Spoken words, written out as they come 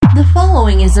The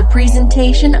following is a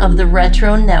presentation of the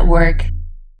Retro Network.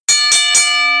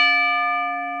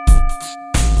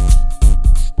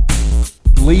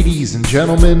 Ladies and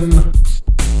gentlemen,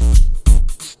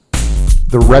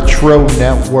 the Retro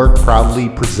Network proudly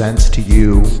presents to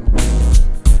you,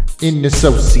 in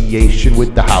association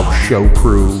with the House Show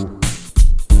crew,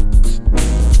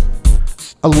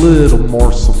 a little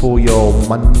morsel for your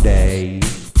Monday.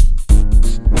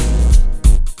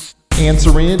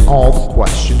 Answering all the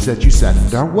questions that you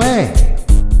send our way.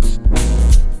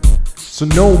 So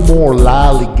no more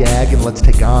lollygagging, let's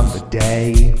take on the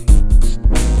day.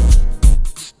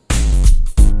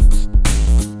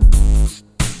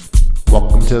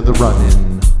 Welcome to the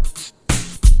run-in.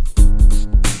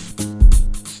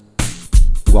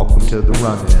 Welcome to the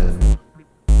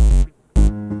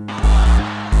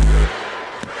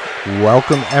run-in.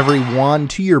 Welcome everyone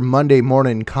to your Monday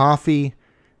morning coffee.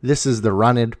 This is the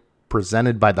run-in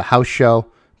presented by the House Show,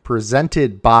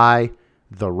 presented by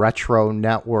the Retro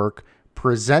Network,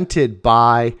 presented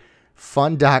by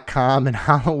Fun.com and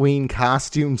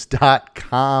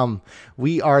HalloweenCostumes.com.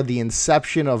 We are the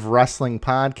inception of wrestling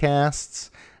podcasts,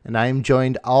 and I am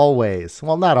joined always,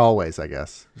 well, not always, I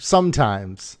guess,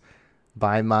 sometimes,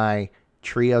 by my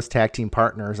Trios tag team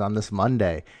partners on this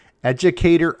Monday.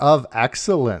 Educator of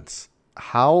Excellence,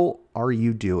 how are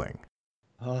you doing?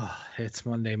 Oh, it's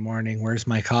Monday morning. Where's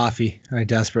my coffee? I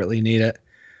desperately need it.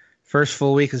 First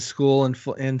full week of school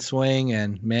in swing,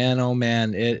 and man, oh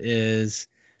man, it is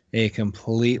a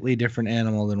completely different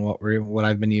animal than what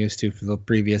I've been used to for the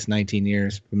previous 19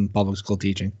 years in public school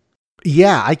teaching.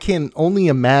 Yeah, I can only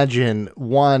imagine,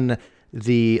 one,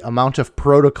 the amount of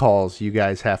protocols you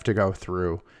guys have to go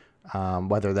through,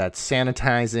 whether that's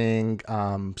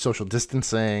sanitizing, social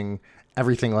distancing,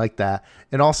 everything like that.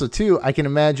 And also, too, I can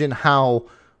imagine how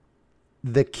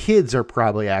the kids are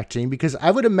probably acting, because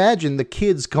I would imagine the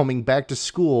kids coming back to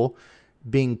school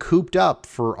being cooped up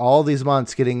for all these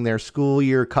months, getting their school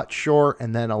year cut short,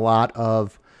 and then a lot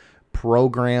of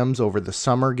programs over the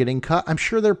summer getting cut. I'm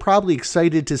sure they're probably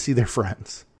excited to see their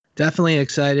friends. Definitely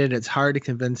excited. It's hard to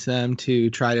convince them to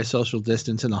try to social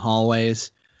distance in the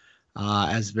hallways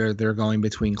as they're going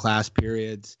between class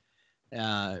periods.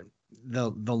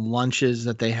 The lunches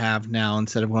that they have now,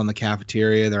 instead of going to the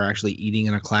cafeteria, they're actually eating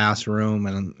in a classroom.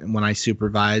 And when I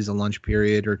supervise a lunch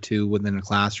period or two within a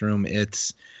classroom, I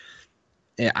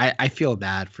feel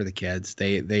bad for the kids.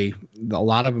 A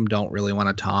lot of them don't really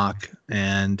want to talk,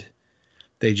 and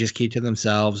they just keep to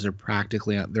themselves.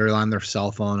 They're on their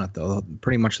cell phone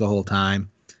pretty much the whole time.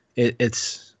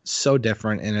 It's so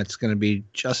different, and it's going to be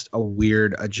just a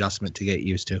weird adjustment to get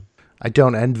used to. I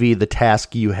don't envy the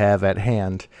task you have at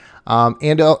hand.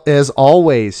 And as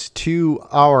always, to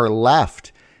our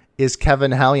left is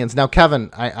Kevin Hellions. Now,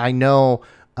 Kevin, I know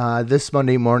this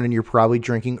Monday morning you're probably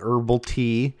drinking herbal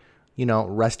tea,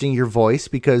 resting your voice,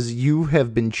 because you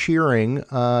have been cheering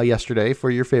yesterday for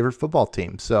your favorite football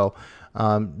team. So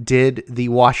did the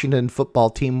Washington football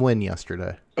team win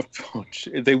yesterday?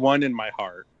 They won in my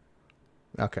heart.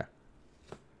 Okay.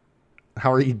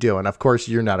 How are you doing? Of course,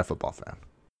 you're not a football fan.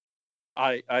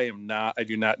 I am not. I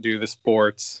do not do the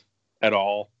sports at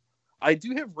all. I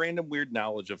do have random weird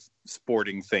knowledge of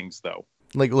sporting things, though.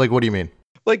 Like what do you mean?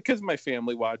 Like, because my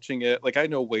family watching it. Like, I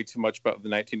know way too much about the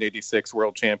 1986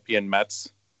 world champion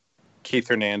Mets. Keith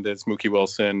Hernandez, Mookie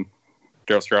Wilson,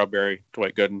 Darryl Strawberry,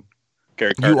 Dwight Gooden,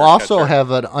 Gary Carter. You also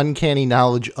have an uncanny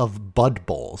knowledge of Bud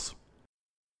Bowls.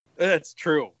 That's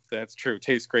true.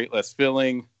 Tastes great, less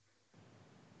filling.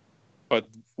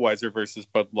 Budweiser versus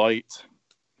Bud Light.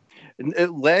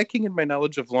 Lacking in my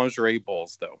knowledge of lingerie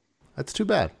bowls, though. That's too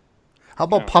bad. How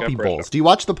about Puppy Bowls? Do you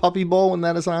watch the Puppy Bowl when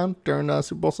that is on during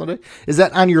Super Bowl Sunday? Is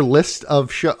that on your list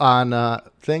of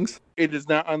things? It is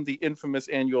not on the infamous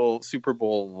annual Super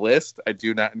Bowl list. I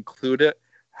do not include it.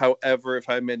 However, if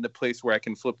I'm in a place where I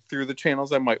can flip through the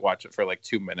channels, I might watch it for like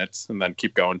 2 minutes and then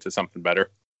keep going to something better.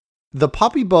 The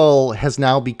Puppy Bowl has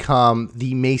now become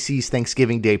the Macy's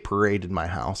Thanksgiving Day Parade in my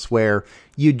house, where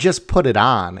you just put it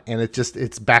on and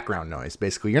it's background noise,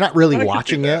 basically. You're not really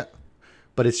watching it,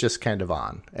 but it's just kind of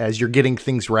on as you're getting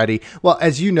things ready. Well,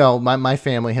 as you know, my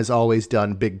family has always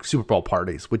done big Super Bowl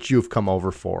parties, which you've come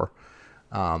over for.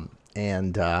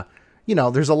 There's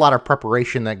a lot of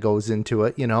preparation that goes into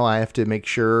it. I have to make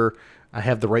sure I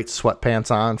have the right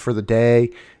sweatpants on for the day.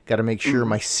 Got to make sure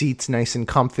my seat's nice and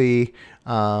comfy.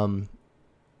 It's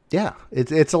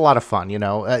a lot of fun.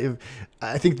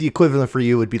 I think the equivalent for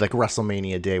you would be like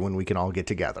WrestleMania Day when we can all get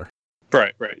together.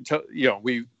 Right.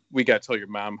 We got to tell your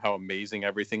mom how amazing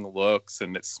everything looks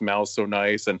and it smells so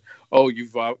nice. And,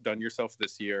 you've outdone yourself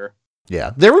this year.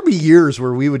 Yeah. There would be years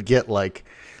where we would get my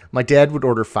dad would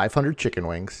order 500 chicken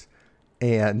wings.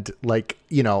 And like,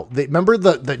 they remember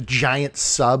the giant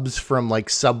subs from like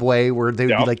Subway where they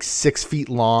would be like 6 feet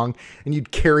long and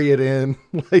you'd carry it in.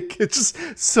 Like, it's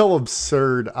just so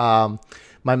absurd.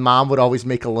 My mom would always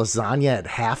make a lasagna at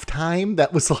halftime.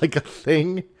 That was like a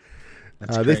thing.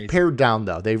 They've pared down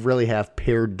though. They really have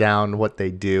pared down what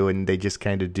they do, and they just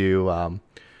kind of do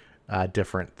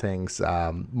different things,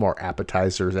 more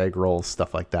appetizers, egg rolls,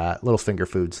 stuff like that. Little finger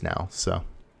foods now. So,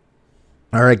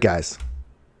 all right, guys.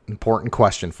 Important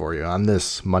question for you on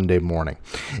this Monday morning.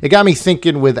 It got me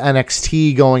thinking with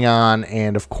NXT going on,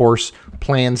 and of course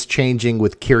plans changing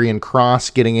with Karrion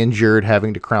Kross getting injured,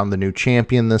 having to crown the new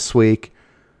champion this week,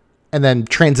 and then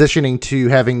transitioning to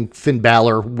having Finn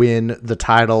Balor win the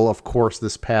title, of course,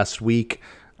 this past week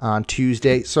on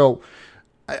Tuesday. So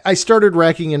I started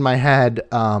racking in my head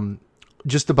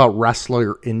just about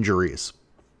wrestler injuries.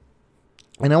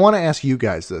 And I want to ask you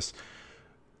guys this.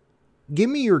 Give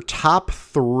me your top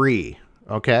 3,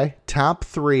 okay? Top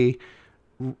 3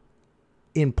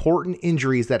 important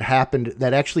injuries that happened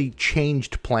that actually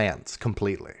changed plans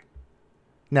completely.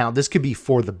 Now, this could be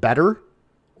for the better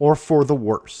or for the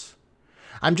worse.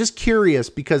 I'm just curious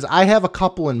because I have a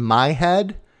couple in my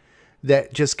head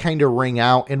that just kind of ring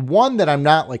out, and one that I'm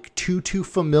not like too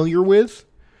familiar with,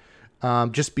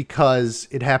 just because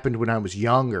it happened when I was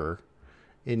younger.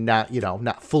 And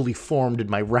not fully formed in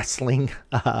my wrestling,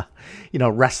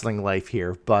 wrestling life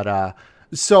here. But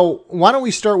so why don't we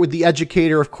start with the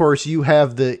educator? Of course, you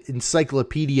have the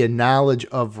encyclopedia knowledge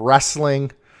of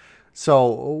wrestling.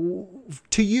 So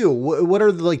to you, what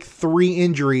are the like 3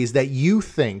 injuries that you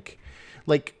think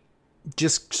like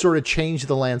just sort of changed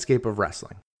the landscape of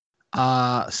wrestling?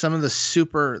 Some of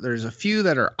there's a few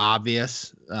that are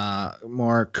obvious,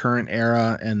 more current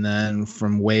era, and then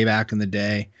from way back in the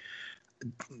day.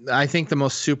 I think the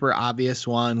most super obvious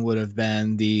one would have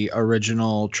been the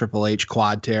original Triple H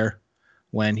quad tear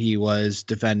when he was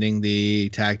defending the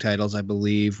tag titles, I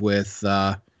believe, with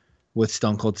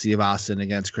Stone Cold Steve Austin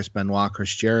against Chris Benoit,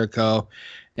 Chris Jericho.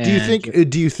 And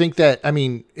do you think that, I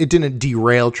mean, it didn't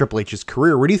derail Triple H's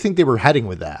career? Where do you think they were heading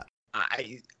with that?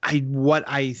 What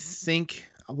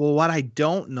I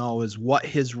don't know is what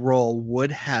his role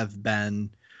would have been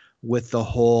with the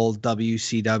whole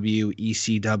WCW,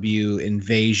 ECW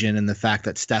invasion, and the fact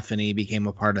that Stephanie became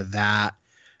a part of that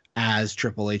as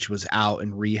Triple H was out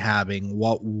and rehabbing.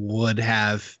 What would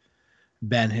have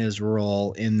been his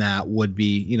role in that would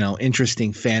be,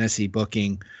 interesting fantasy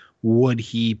booking. Would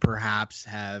he perhaps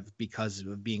have, because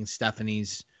of being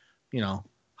Stephanie's,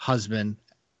 husband,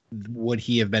 would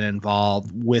he have been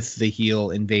involved with the heel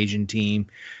invasion team?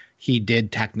 He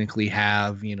did technically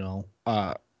have,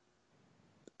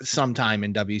 some time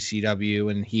in WCW,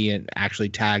 and he had actually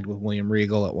tagged with William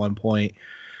Regal at one point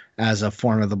as a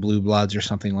form of the Blue Bloods or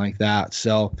something like that.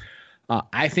 So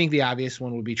I think the obvious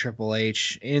one would be Triple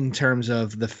H, in terms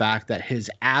of the fact that his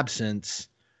absence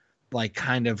like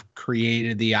kind of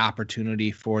created the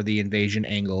opportunity for the invasion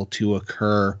angle to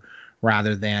occur,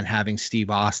 rather than having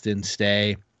Steve Austin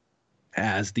stay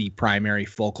as the primary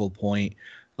focal point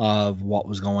of what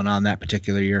was going on that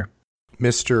particular year.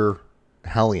 Mr.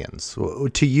 Hellions,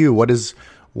 to you, what is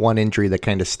one injury that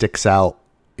kind of sticks out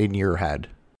in your head?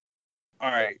 All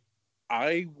right.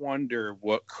 I wonder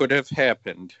what could have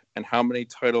happened and how many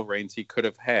title reigns he could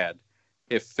have had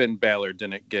if Finn Balor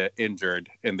didn't get injured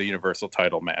in the Universal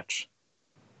title match.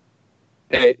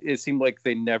 It seemed like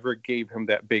they never gave him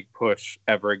that big push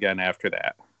ever again after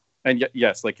that. And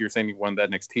yes, like you're saying, he won the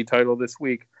NXT title this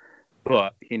week,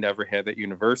 but he never had that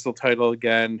Universal title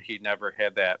again. He never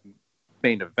had that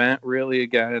main event really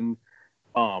again.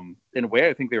 In a way,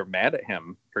 I think they were mad at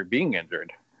him for being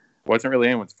injured. It wasn't really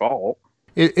anyone's fault.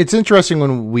 It's interesting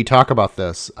when we talk about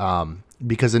this,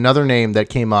 because another name that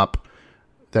came up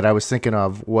that I was thinking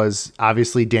of was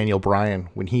obviously Daniel Bryan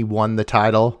when he won the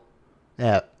title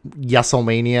at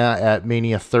WrestleMania at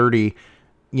Mania 30.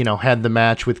 Had the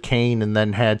match with Kane and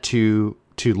then had to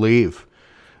leave.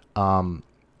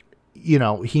 He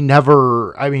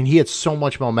had so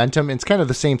much momentum. It's kind of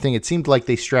the same thing. It seemed like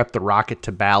they strapped the rocket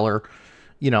to Balor,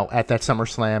 at that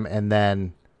SummerSlam, and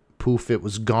then poof, it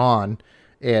was gone.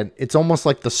 And it's almost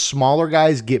like the smaller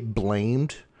guys get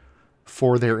blamed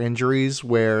for their injuries,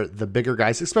 where the bigger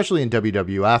guys, especially in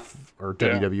WWF or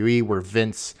WWE, where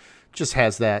Vince just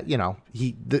has that,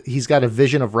 he's got a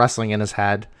vision of wrestling in his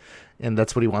head, and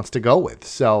that's what he wants to go with.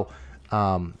 So,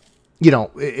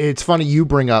 it's funny you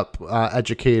bring up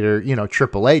educator,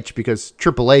 Triple H, because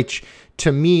Triple H,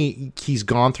 to me, he's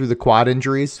gone through the quad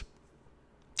injuries,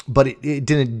 but it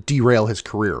didn't derail his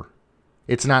career.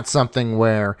 It's not something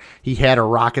where he had a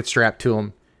rocket strapped to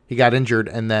him, He got injured,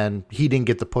 and then he didn't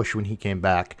get the push when he came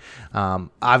back.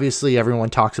 Obviously, everyone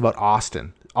talks about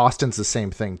Austin. Austin's the same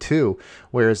thing too,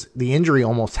 whereas the injury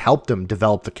almost helped him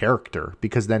develop the character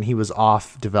because then he was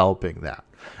off developing that.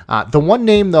 The one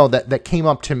name, though, that came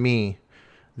up to me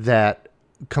that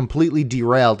completely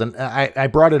derailed, and I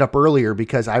brought it up earlier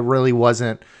because I really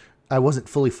wasn't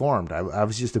fully formed. I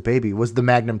was just a baby, was the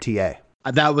Magnum TA.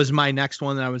 That was my next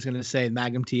one that I was going to say.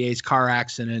 Magnum TA's car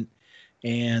accident,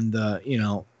 and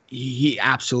he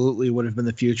absolutely would have been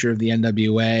the future of the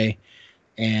NWA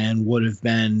and would have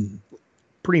been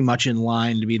pretty much in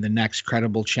line to be the next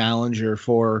credible challenger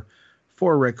for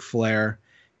Ric Flair.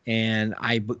 And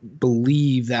I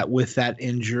believe that with that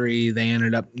injury, they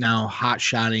ended up now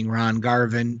hot-shotting Ron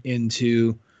Garvin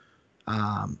into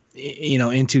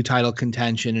title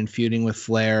contention and feuding with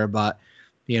Flair. But,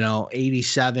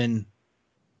 87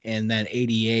 and then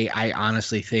 88, I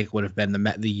honestly think would have been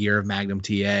the year of Magnum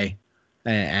TA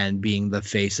and being the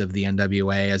face of the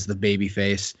NWA as the baby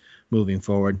face moving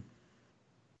forward.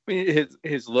 I mean,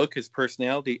 his look, his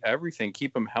personality, everything,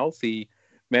 keep him healthy.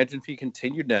 Imagine if he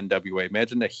continued in NWA.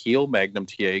 Imagine a heel Magnum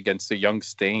TA against a young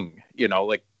Sting.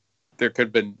 There could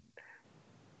have been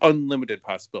unlimited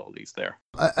possibilities there.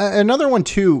 Another one,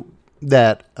 too,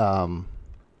 that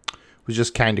was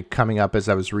just kind of coming up as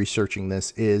I was researching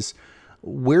this is,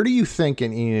 where do you think,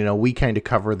 and we kind of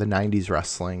cover the 90s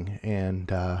wrestling and,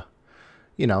 the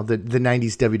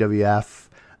 90s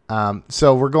WWF.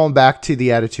 So we're going back to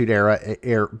the Attitude Era,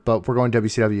 but we're going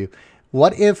WCW.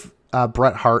 What if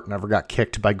Bret Hart never got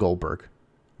kicked by Goldberg?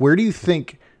 Where do you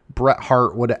think Bret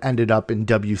Hart would have ended up in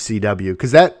WCW?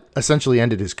 Because that essentially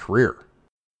ended his career.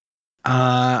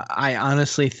 I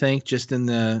honestly think just in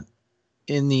the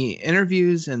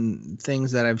interviews and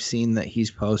things that I've seen that he's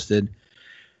posted,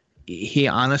 he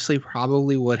honestly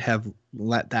probably would have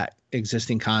let that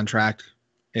existing contract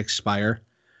expire,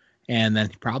 and then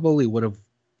he probably would have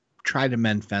tried to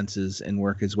mend fences and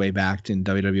work his way back to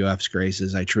WWF's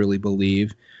graces. I truly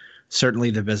believe.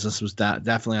 Certainly the business was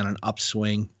definitely on an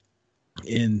upswing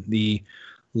in the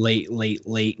late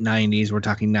 90s. We're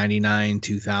talking 99,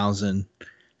 2000.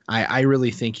 I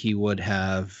really think he would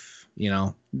have,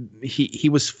 he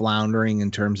was floundering in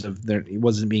terms of he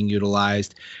wasn't being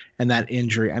utilized. And that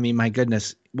injury, I mean, my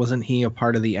goodness, wasn't he a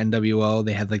part of the NWO?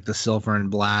 They had the silver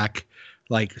and black,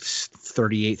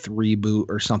 38th reboot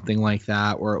or something like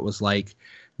that, where it was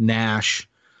Nash,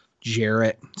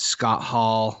 Jarrett, Scott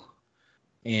Hall,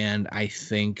 and I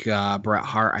think Bret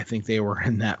Hart. I think they were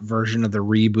in that version of the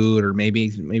reboot, or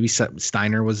maybe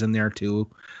Steiner was in there too,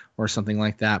 or something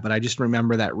like that. But I just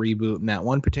remember that reboot and that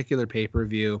one particular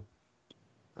pay-per-view.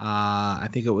 I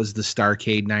think it was the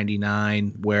Starrcade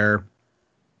 99, where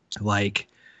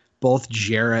both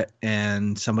Jarrett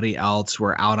and somebody else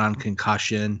were out on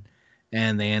concussion,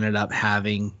 and they ended up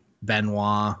having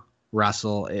Benoit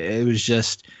wrestle. It was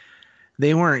just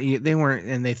they weren't,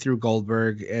 and they threw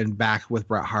Goldberg and back with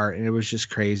Bret Hart, and it was just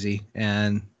crazy.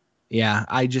 And yeah,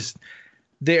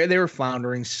 they were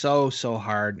floundering so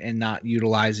hard and not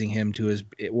utilizing him to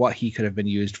what he could have been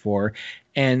used for.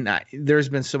 And there's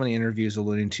been so many interviews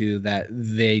alluding to that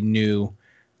they knew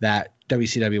that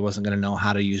WCW wasn't going to know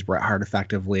how to use Bret Hart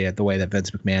effectively at the way that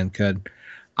Vince McMahon could.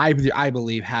 I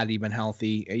believe had he been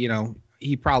healthy,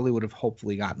 he probably would have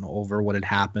hopefully gotten over what had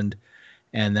happened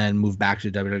and then moved back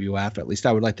to WWF. At least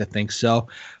I would like to think so.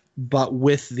 But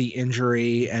with the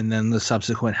injury and then the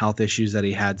subsequent health issues that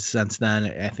he had since then,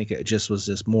 I think it just was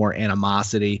this more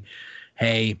animosity.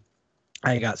 Hey,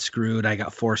 I got screwed. I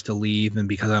got forced to leave. And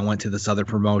because I went to this other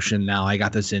promotion, now I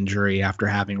got this injury after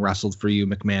having wrestled for you,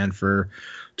 McMahon, for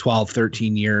 12,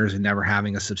 13 years and never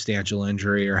having a substantial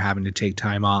injury or having to take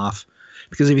time off.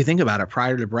 Because if you think about it,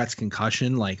 prior to Bret's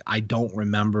concussion, I don't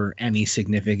remember any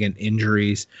significant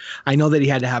injuries. I know that he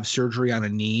had to have surgery on a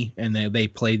knee, and they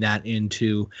played that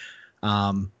into,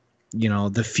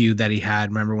 the feud that he had.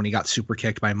 Remember when he got super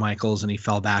kicked by Michaels and he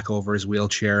fell back over his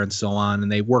wheelchair and so on,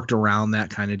 and they worked around that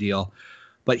kind of deal.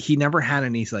 But he never had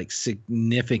any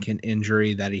significant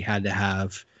injury that he had to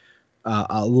have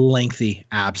a lengthy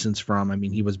absence from. I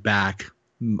mean, he was back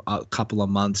a couple of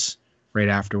months right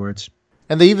afterwards.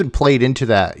 And they even played into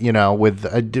that, with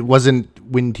it wasn't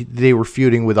when they were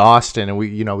feuding with Austin, and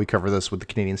we cover this with the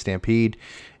Canadian Stampede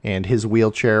and his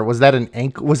wheelchair. Was that an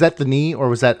ankle? Was that the knee, or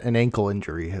was that an ankle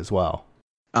injury as well?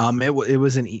 It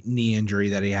was a knee injury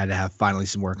that he had to have finally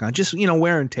some work on. Just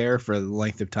wear and tear for the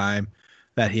length of time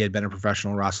that he had been a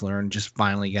professional wrestler, and just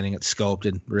finally getting it scoped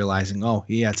and realizing,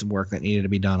 he had some work that needed to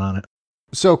be done on it.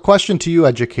 So, question to you,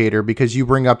 Educator, because you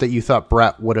bring up that you thought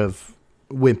Bret would have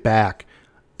went back.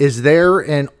 Is there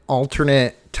an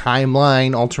alternate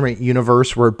timeline, alternate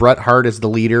universe where Bret Hart is the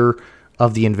leader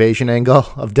of the invasion angle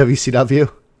of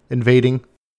WCW invading?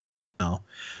 No,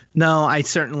 I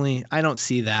don't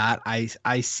see that.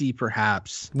 I see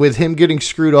perhaps with him getting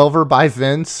screwed over by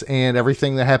Vince and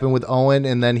everything that happened with Owen,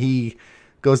 and then he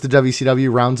goes to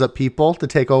WCW, rounds up people to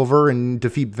take over and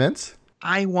defeat Vince.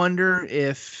 I wonder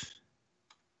if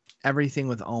everything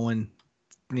with Owen,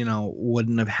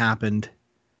 wouldn't have happened.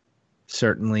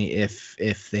 Certainly, if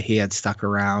he had stuck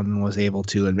around and was able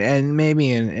to, and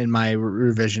maybe in my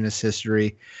revisionist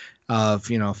history of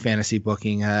fantasy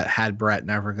booking, had Brett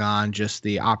never gone, just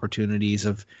the opportunities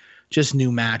of just new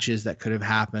matches that could have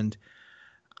happened.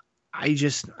 I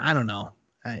don't know.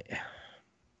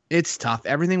 It's tough.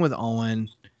 Everything with Owen,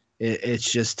 it's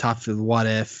just tough. What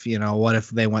if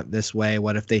they went this way?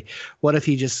 What if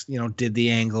he just did the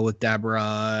angle with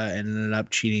Deborah and ended up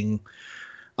cheating,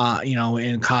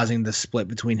 and causing the split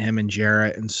between him and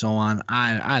Jarrett and so on.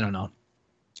 I don't know.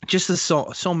 Just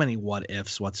so many what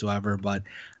ifs whatsoever, but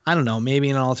I don't know. Maybe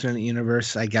in an alternate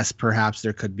universe, I guess perhaps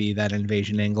there could be that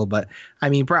invasion angle. But I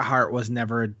mean, Bret Hart was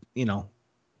never, the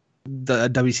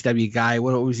WCW guy.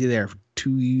 What was he there for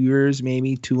 2 years,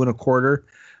 maybe 2.25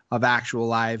 of actual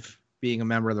live being a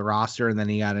member of the roster, and then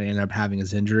he got to end up having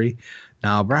his injury.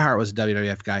 Now, Bret Hart was a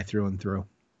WWF guy through and through.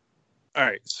 All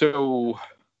right, so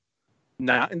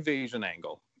not invasion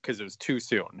angle because it was too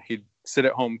soon. He'd sit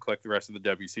at home, collect the rest of the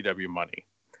WCW money.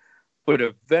 But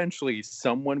eventually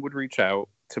someone would reach out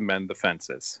to mend the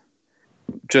fences.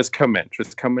 Just come in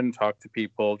and talk to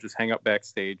people, just hang out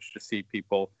backstage to see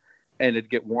people. And it'd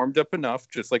get warmed up enough,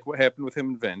 just like what happened with him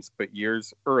and Vince, but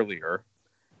years earlier.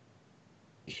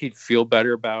 He'd feel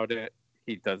better about it.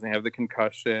 He doesn't have the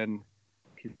concussion.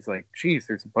 He's like, geez,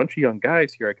 there's a bunch of young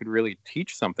guys here I could really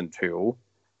teach something to.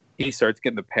 He starts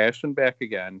getting the passion back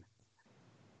again.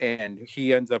 And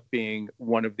he ends up being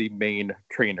one of the main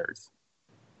trainers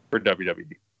for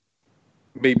WWE.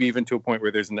 Maybe even to a point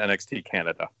where there's an NXT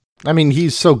Canada. I mean,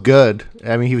 he's so good.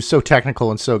 I mean, he was so technical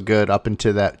and so good up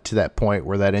into that point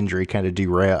where that injury kind of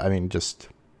derailed. I mean,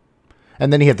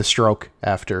 and then he had the stroke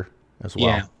after as well.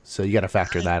 Yeah. So you got to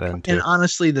factor that in too. And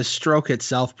honestly, the stroke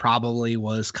itself probably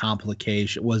was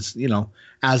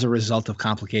as a result of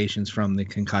complications from the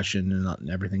concussion and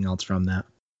everything else from that.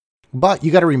 But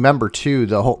you got to remember too,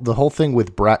 the whole thing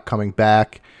with Brett coming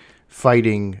back,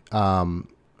 fighting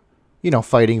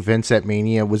Vince at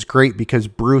Mania was great because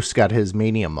Bruce got his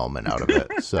Mania moment out of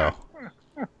it. So,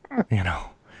 you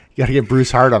got to get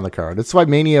Bruce Hart on the card. That's why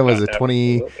Mania was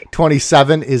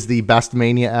 2027 is the best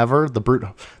Mania ever.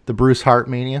 The Bruce Hart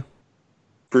Mania.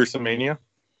 Bruce Mania.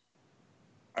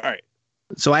 All right.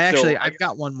 So I've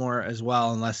got one more as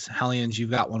well, unless Hellions,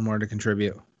 you've got one more to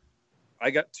contribute.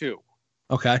 I got two.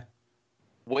 Okay.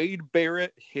 Wade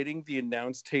Barrett hitting the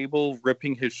announce table,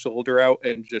 ripping his shoulder out,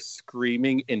 and just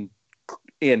screaming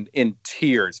in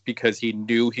tears because he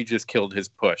knew he just killed his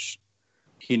push.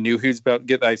 He knew he was about to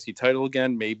get the IC title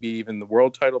again, maybe even the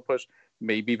world title push,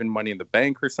 maybe even Money in the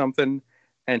Bank or something.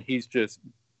 And he's just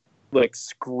like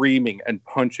screaming and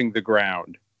punching the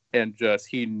ground. And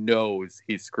he knows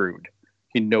he's screwed.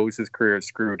 He knows his career is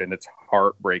screwed, and it's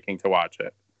heartbreaking to watch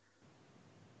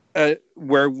it.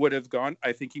 Where would have gone?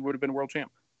 I think he would have been world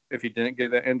champ. If he didn't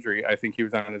get that injury, I think he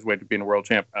was on his way to being a world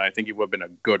champ. And I think he would have been a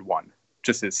good one.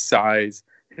 Just his size,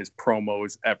 his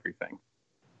promos, everything.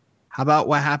 How about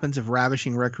what happens if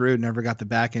Ravishing Rick Rude never got the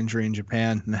back injury in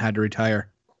Japan and had to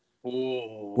retire?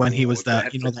 Oh, when he was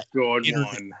that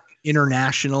one.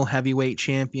 International heavyweight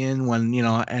champion, when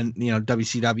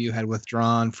WCW had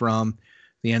withdrawn from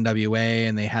the NWA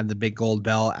and they had the big gold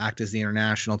belt, act as the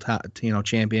international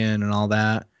champion and all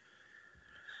that.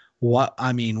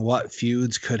 What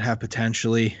feuds could have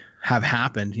potentially have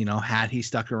happened, had he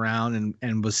stuck around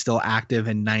and was still active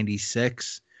in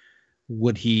 96?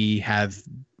 Would he have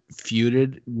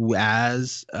feuded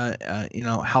as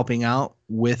helping out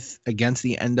against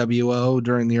the NWO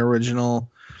during the original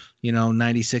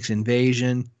 96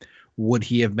 invasion? Would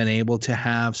he have been able to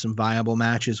have some viable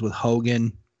matches with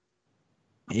Hogan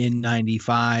in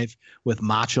 95, with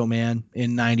Macho Man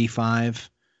in 95?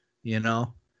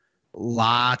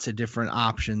 Lots of different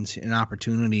options and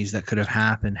opportunities that could have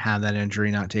happened had that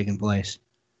injury not taken place.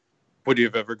 Would you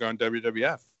have ever gone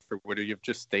WWF, or would you have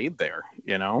just stayed there?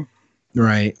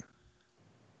 Right.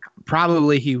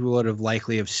 Probably he would have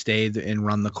likely have stayed and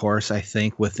run the course. I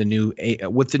think with the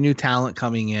new talent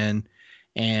coming in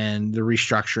and the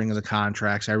restructuring of the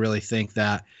contracts, I really think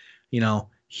that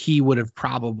he would have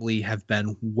probably have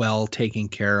been well taken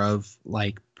care of,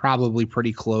 like probably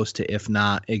pretty close to, if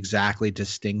not exactly to,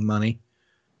 Sting money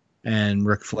and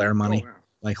Ric Flair money,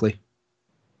 likely.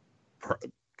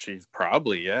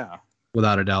 Probably, yeah,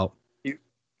 without a doubt.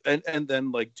 And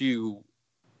then do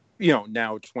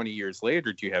now 20 years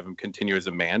later, do you have him continue as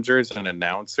a manager, as an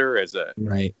announcer, as a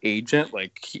agent?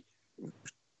 Like,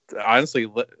 honestly,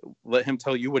 let him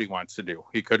tell you what he wants to do.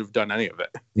 He could have done any of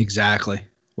it. Exactly.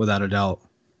 Without a doubt.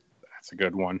 That's a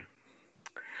good one.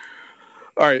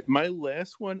 All right, my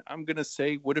last one, I'm going to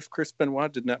say, what if Chris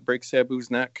Benoit did not break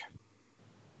Sabu's neck?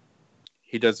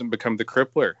 He doesn't become the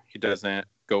crippler. He doesn't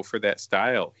go for that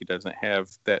style. He doesn't have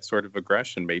that sort of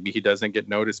aggression. Maybe he doesn't get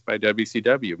noticed by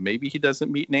WCW. Maybe he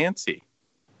doesn't meet Nancy.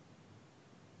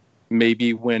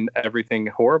 Maybe when everything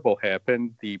horrible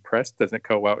happened, the press doesn't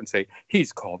go out and say,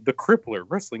 he's called the crippler.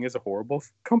 Wrestling is a horrible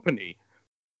company.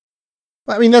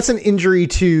 I mean, that's an injury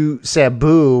to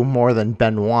Sabu more than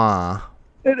Benoit.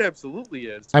 It absolutely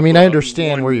is. I mean, I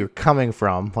understand where you're coming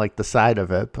from, like the side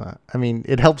of it, but I mean,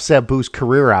 it helped Sabu's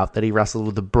career out that he wrestled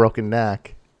with a broken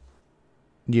neck.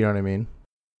 You know what I mean?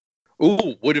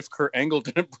 Ooh, what if Kurt Angle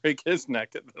didn't break his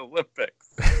neck at the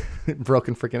Olympics?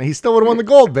 Broken freaking... He still would have won the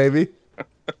gold, baby.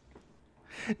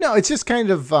 No, it's just kind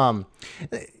of, and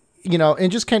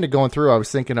just kind of going through, I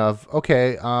was thinking of,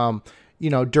 okay,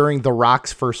 during The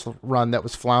Rock's first run that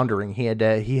was floundering, he had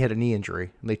a knee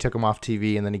injury. They took him off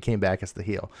TV, and then he came back as the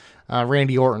heel.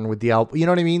 Randy Orton with the elbow, you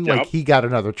know what I mean? Yep. Like, he got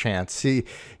another chance.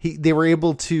 They were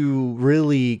able to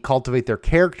really cultivate their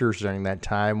characters during that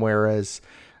time, whereas,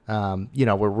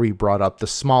 where we brought up the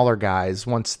smaller guys,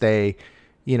 once they,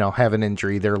 have an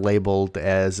injury, they're labeled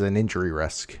as an injury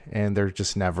risk, and they're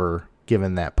just never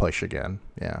given that push again.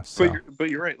 Yeah. So. But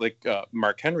you're right. Like,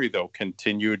 Mark Henry, though,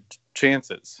 continued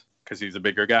chances, because he's a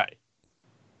bigger guy,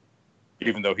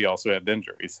 even though he also had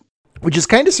injuries. Which is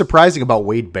kind of surprising about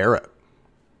Wade Barrett,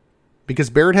 because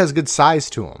Barrett has good size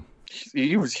to him.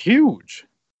 He was huge.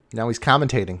 Now he's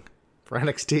commentating for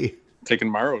NXT. Taking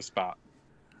Morrow's spot.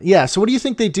 Yeah, so what do you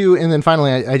think they do? And then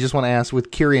finally, I just want to ask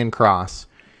with Karrion Kross,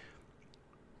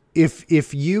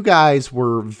 if you guys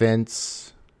were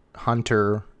Vince,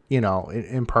 Hunter,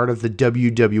 in part of the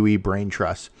WWE brain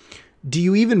trust, do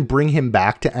you even bring him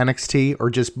back to NXT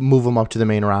or just move him up to the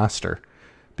main roster?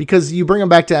 Because you bring him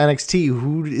back to NXT,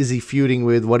 who is he feuding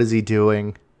with? What is he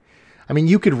doing? I mean,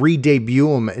 you could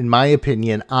re-debut him, in my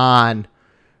opinion, on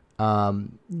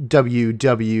WWE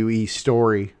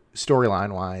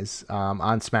storyline-wise,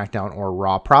 on SmackDown or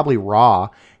Raw. Probably Raw.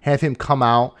 Have him come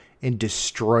out and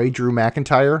destroy Drew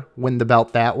McIntyre, win the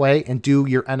belt that way, and do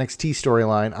your NXT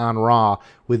storyline on Raw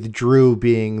with Drew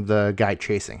being the guy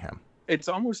chasing him. It's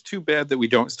almost too bad that we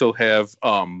don't still have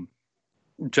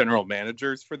general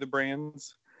managers for the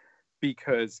brands,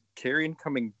 because Karrion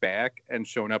coming back and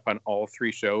showing up on all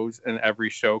three shows, and every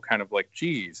show kind of like,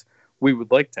 geez, we would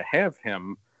like to have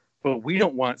him, but we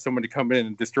don't want someone to come in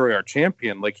and destroy our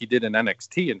champion like he did in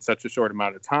NXT in such a short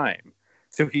amount of time.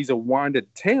 So he's a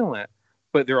wanted talent,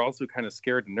 but they're also kind of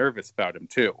scared and nervous about him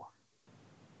too.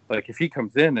 Like, if he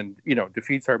comes in and,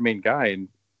 defeats our main guy and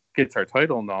gets our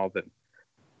title and all, then,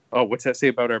 oh, what's that say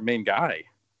about our main guy?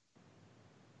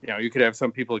 You could have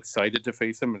some people excited to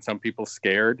face him and some people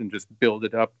scared, and just build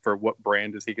it up for what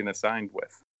brand is he going to sign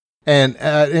with.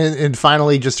 And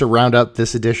finally, just to round up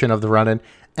this edition of the Run-In,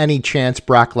 any chance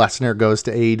Brock Lesnar goes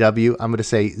to AEW? I'm going to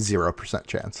say 0%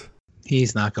 chance.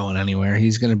 He's not going anywhere.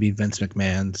 He's going to be in Vince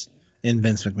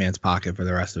McMahon's pocket for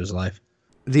the rest of his life.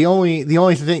 The only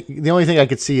thing I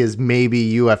could see is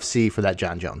maybe UFC for that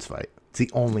John Jones fight. It's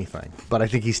the only thing, but I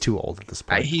think he's too old at this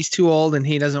point. He's too old, and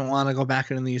he doesn't want to go back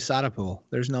into the USADA pool.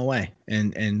 There's no way,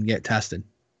 and get tested.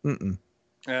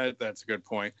 That's a good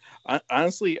point.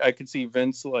 Honestly, I could see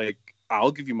Vince like,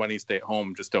 I'll give you money, stay at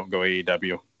home, just don't go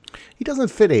AEW. He doesn't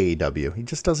fit AEW. He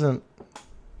just doesn't.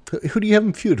 Who do you have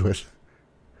him feud with?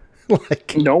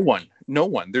 No one.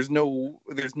 There's no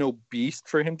beast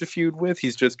for him to feud with.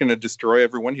 He's just going to destroy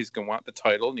everyone. He's going to want the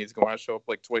title, and he's going to want to show up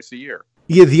like twice a year.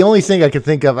 Yeah, the only thing I could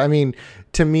think of, I mean,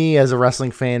 to me as a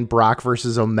wrestling fan, Brock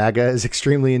versus Omega is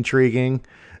extremely intriguing.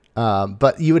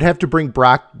 But you would have to bring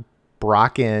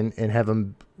Brock in and have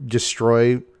him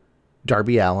destroy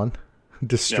Darby Allin,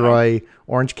 destroy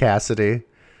Orange Cassidy,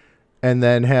 and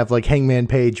then have like Hangman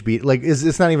Page beat. Like,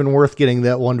 it's not even worth getting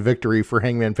that one victory for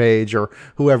Hangman Page or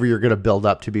whoever you're going to build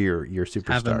up to be your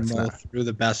superstar. Have them both through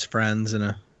the best friends in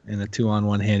a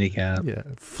 2-on-1 handicap. Yeah,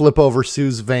 flip over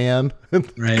Sue's van,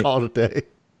 right? Call it a day.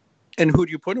 And who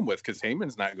do you put him with? Because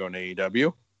Heyman's not going to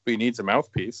AEW, but he needs a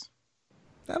mouthpiece.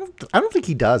 I don't think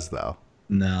he does though.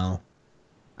 No,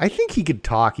 I think he could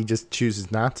talk. He just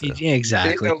chooses not to. Yeah,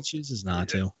 exactly. He chooses not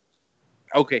to.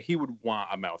 Okay, he would want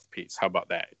a mouthpiece. How about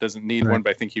that? Doesn't need one,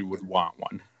 but I think he would want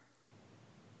one.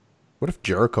 What if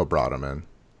Jericho brought him in?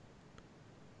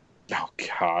 Oh,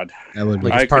 God. That would be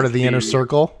like part of the inner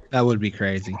circle? That would be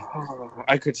crazy. Oh,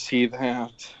 I could see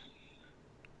that.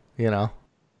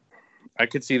 I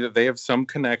could see that they have some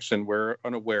connection we're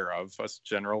unaware of, us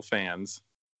general fans.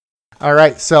 All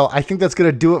right, so I think that's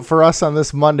going to do it for us on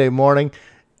this Monday morning.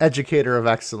 Educator of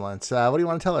Excellence. What do you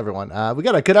want to tell everyone? We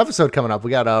got a good episode coming up. We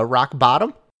got a Rock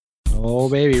Bottom. Oh,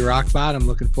 baby, Rock Bottom.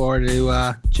 Looking forward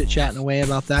to chit-chatting away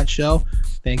about that show.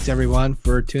 Thanks, everyone,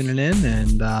 for tuning in,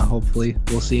 and hopefully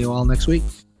we'll see you all next week.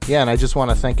 Yeah, and I just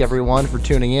want to thank everyone for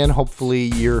tuning in. Hopefully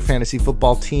your fantasy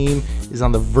football team is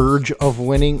on the verge of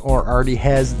winning or already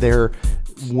has their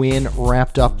win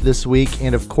wrapped up this week.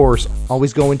 And of course,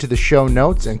 always go into the show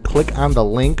notes and click on the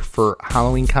link for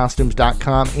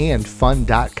HalloweenCostumes.com and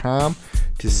Fun.com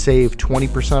to save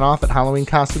 20% off at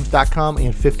HalloweenCostumes.com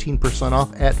and 15%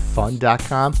 off at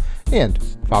Fun.com. And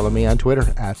follow me on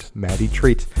Twitter at Matty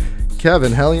Treats.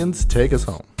 Kevin Hellions, take us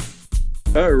home.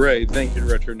 All right. Thank you to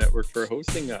Retro Network for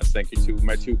hosting us. Thank you to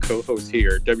my two co-hosts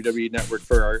here, WWE Network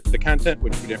for the content,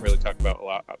 which we didn't really talk about a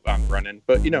lot on Run-In,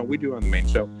 but, we do on the main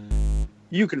show.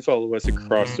 You can follow us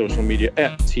across social media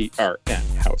at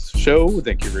TRN House Show.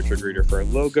 Thank you, Richard Reeder, for our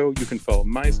logo. You can follow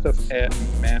my stuff at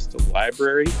Master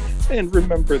Library. And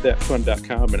remember that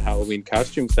Fun.com and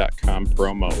HalloweenCostumes.com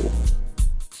promo.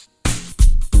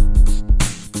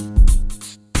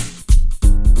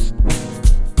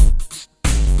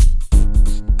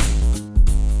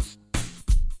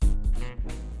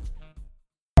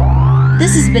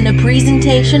 This has been a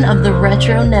presentation of the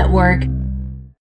Retro Network.